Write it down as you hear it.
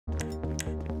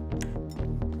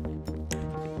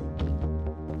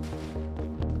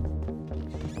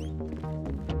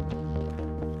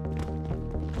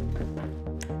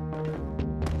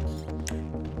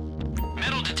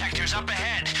sector's up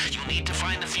ahead. You'll need to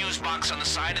find the fuse box on the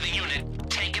side of the unit,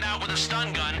 take it out with a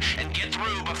stun gun, and get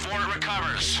through before it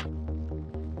recovers.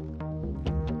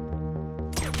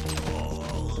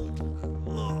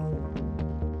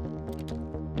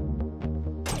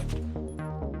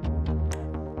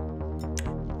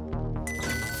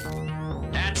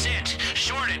 That's it.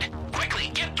 Shorted.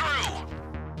 Quickly, get through!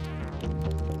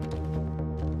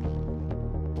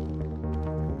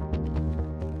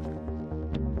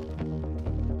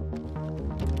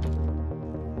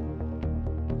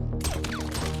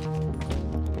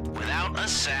 A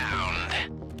sound.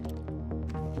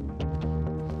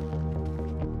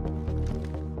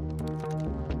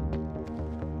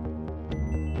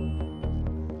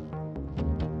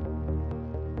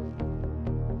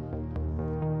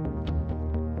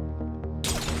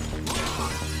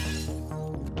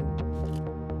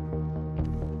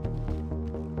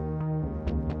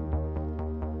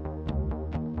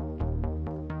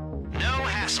 No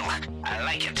hassle. I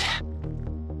like it.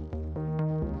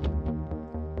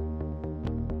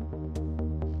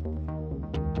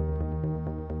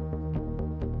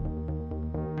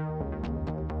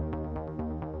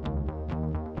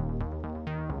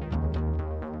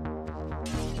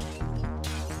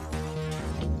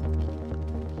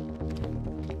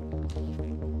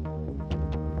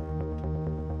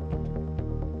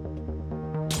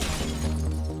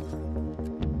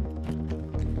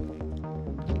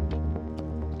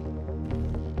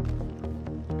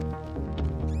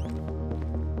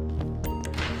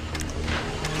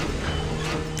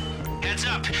 Heads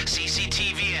up,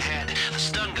 CCTV ahead. The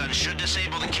stun gun should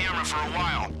disable the camera for a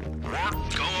while. Or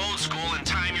go old school and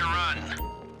time your run.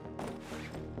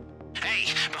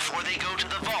 Hey, before they go to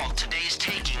the vault, today's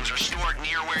takings are stored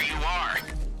near where you are.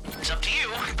 It's up to you,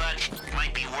 but it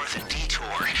might be worth a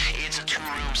detour. It's a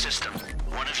two-room system.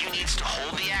 One of you needs to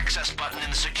hold the access button in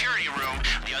the security room,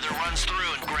 the other runs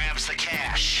through and grabs the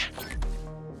cash.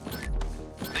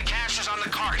 The cash is on the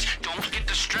cart. Don't get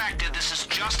distracted, this is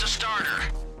just a starter.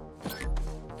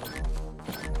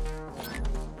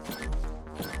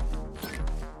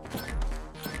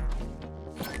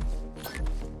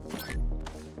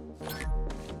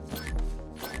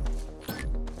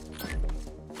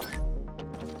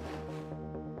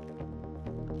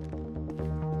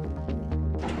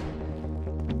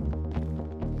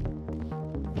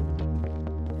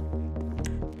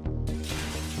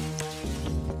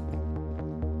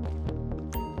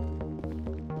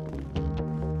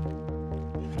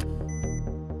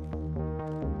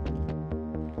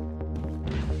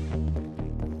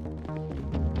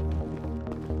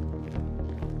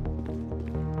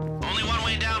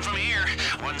 Down from here,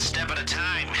 one step at a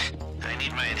time. I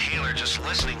need my inhaler just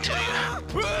listening to you.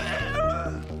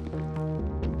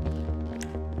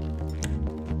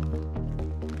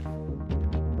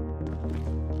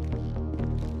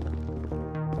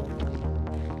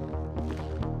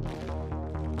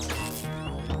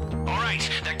 Alright,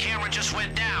 that camera just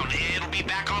went down. It'll be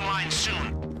back online soon.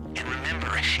 And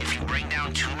remember, if you bring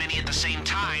down too many at the same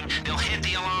time, they'll hit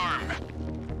the alarm.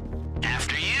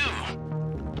 After you.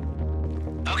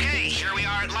 Okay, here we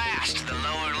are at last. The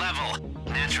lower level,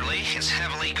 naturally, is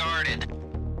heavily guarded.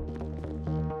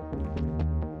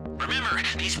 Remember,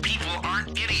 these people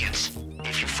aren't idiots.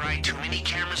 If you fry too many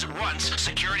cameras at once,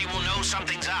 security will know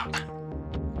something's up.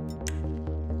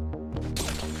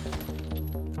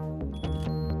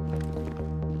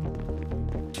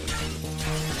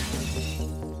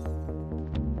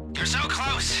 You're so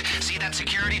close. See that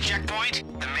security checkpoint?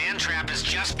 The man trap is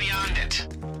just beyond it.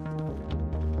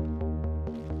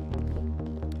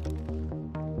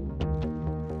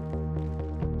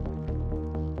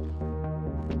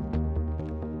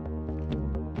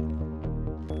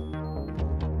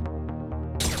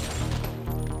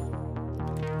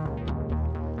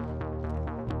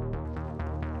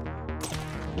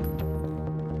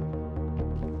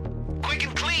 Quick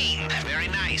and clean. Very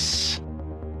nice.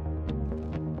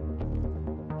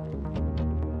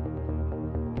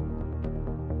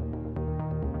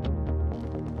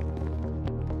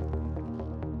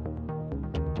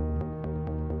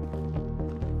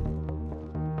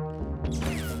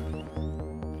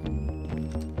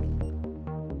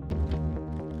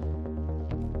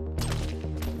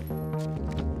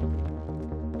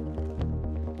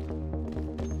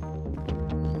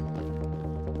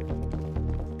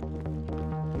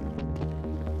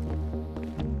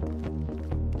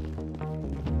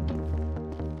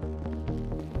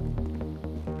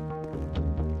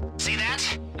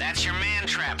 That's your man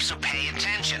trap, so pay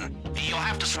attention. You'll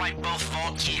have to swipe both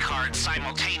vault keycards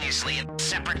simultaneously at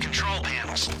separate control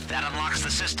panels. That unlocks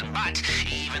the system, but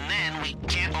even then, we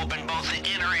can't open both the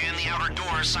inner and the outer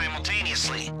doors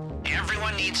simultaneously.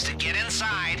 Everyone needs to get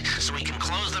inside so we can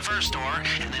close the first door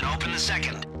and then open the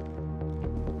second.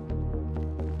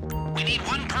 We need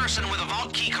one person with a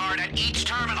vault keycard at each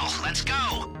terminal. Let's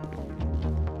go!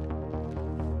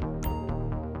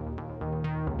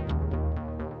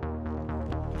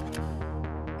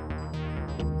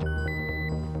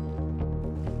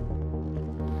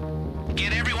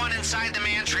 Get everyone inside the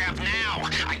man trap now.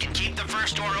 I can keep the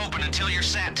first door open until you're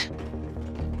set.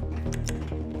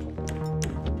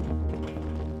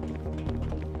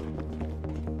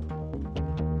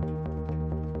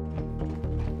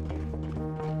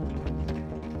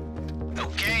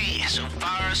 Okay, so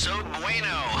far so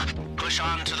bueno. Push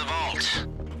on to the vault.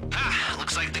 Ah,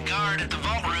 looks like the guard at the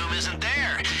vault room isn't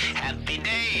there. Happy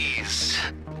days.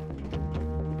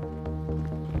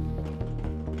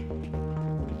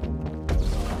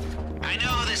 I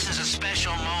know this is a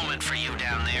special moment for you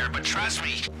down there, but trust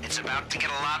me, it's about to get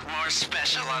a lot more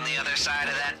special on the other side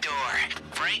of that door.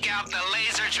 Break out the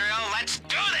laser drill, let's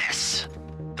do this!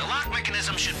 The lock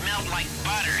mechanism should melt like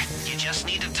butter. You just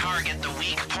need to target the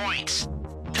weak points.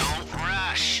 Don't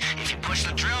rush. If you push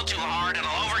the drill too hard, it'll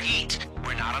overheat.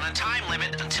 We're not on a time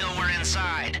limit until we're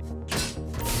inside.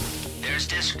 There's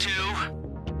disc 2.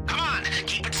 Come on,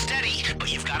 keep it steady,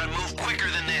 but you've got to move quicker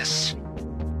than this.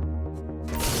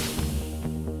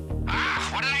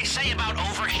 What did I say about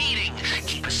overheating?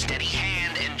 Keep a steady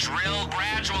hand and drill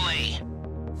gradually.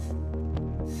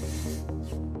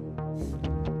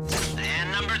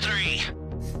 And number 3.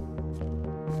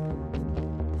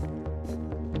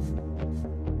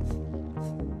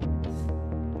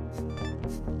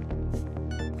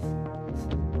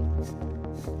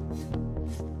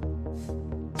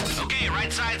 Okay,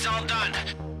 right side's all done.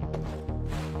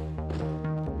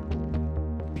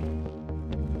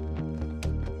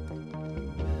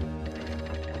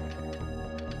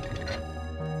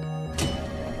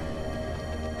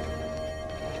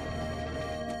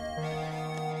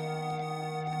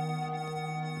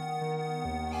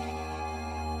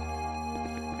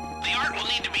 The art will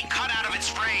need to be cut out of its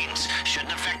frames.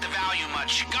 Shouldn't affect the value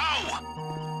much. Go!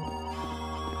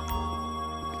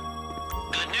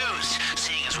 Good news.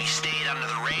 Seeing as we stayed under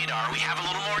the radar, we have a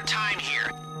little more time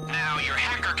here. Now, your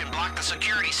hacker can block the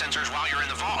security sensors while you're in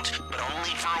the vault, but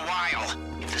only for a while.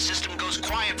 If the system goes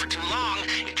quiet for too long,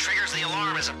 it triggers the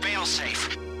alarm as a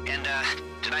failsafe. And,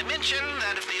 did I mention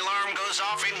that if the alarm goes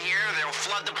off in here, they'll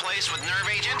flood the place with nerve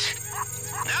agent?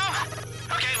 No?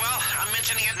 Okay, well, I'm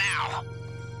mentioning it now.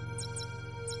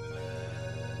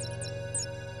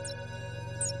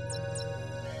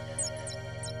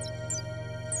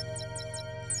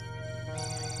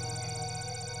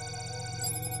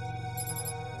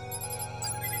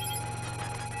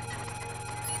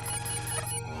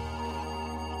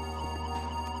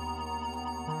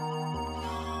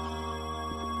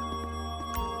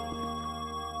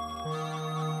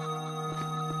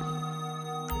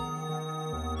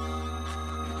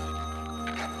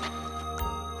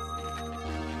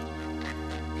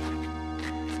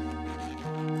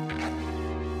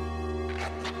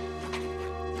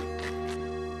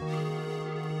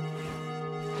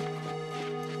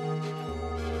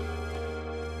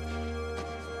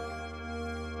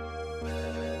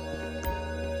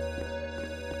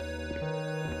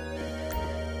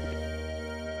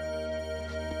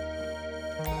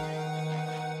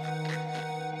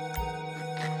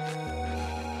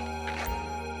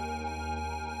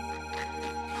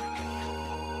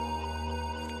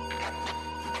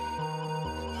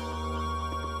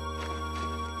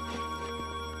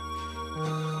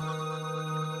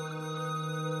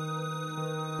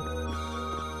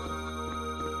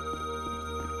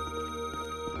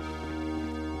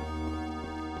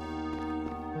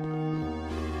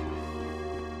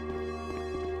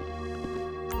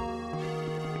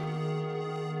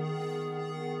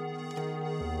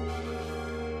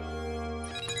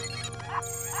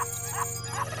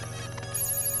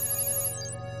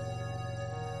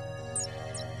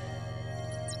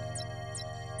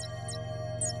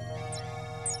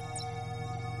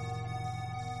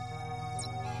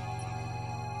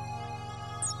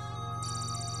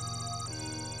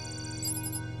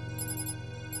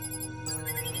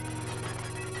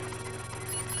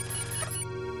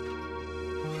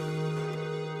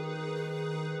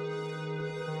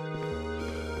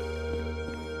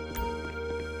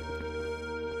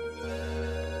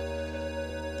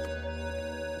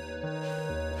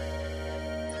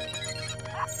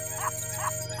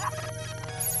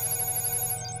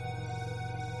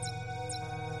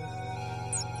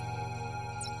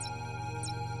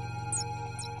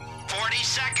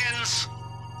 Seconds.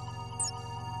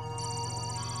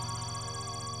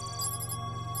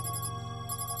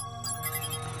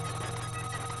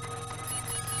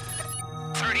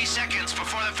 30 seconds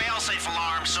before the failsafe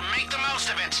alarm, so make the most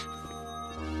of it.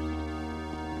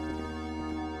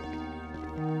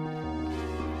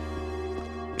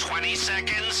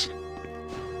 Seconds.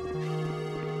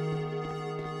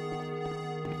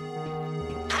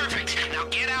 Perfect. Now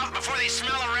get out before they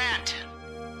smell a rat.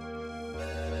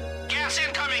 Gas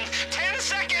incoming. 10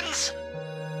 seconds.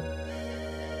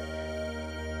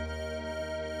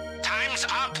 Time's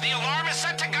up. The alarm is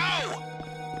set to go.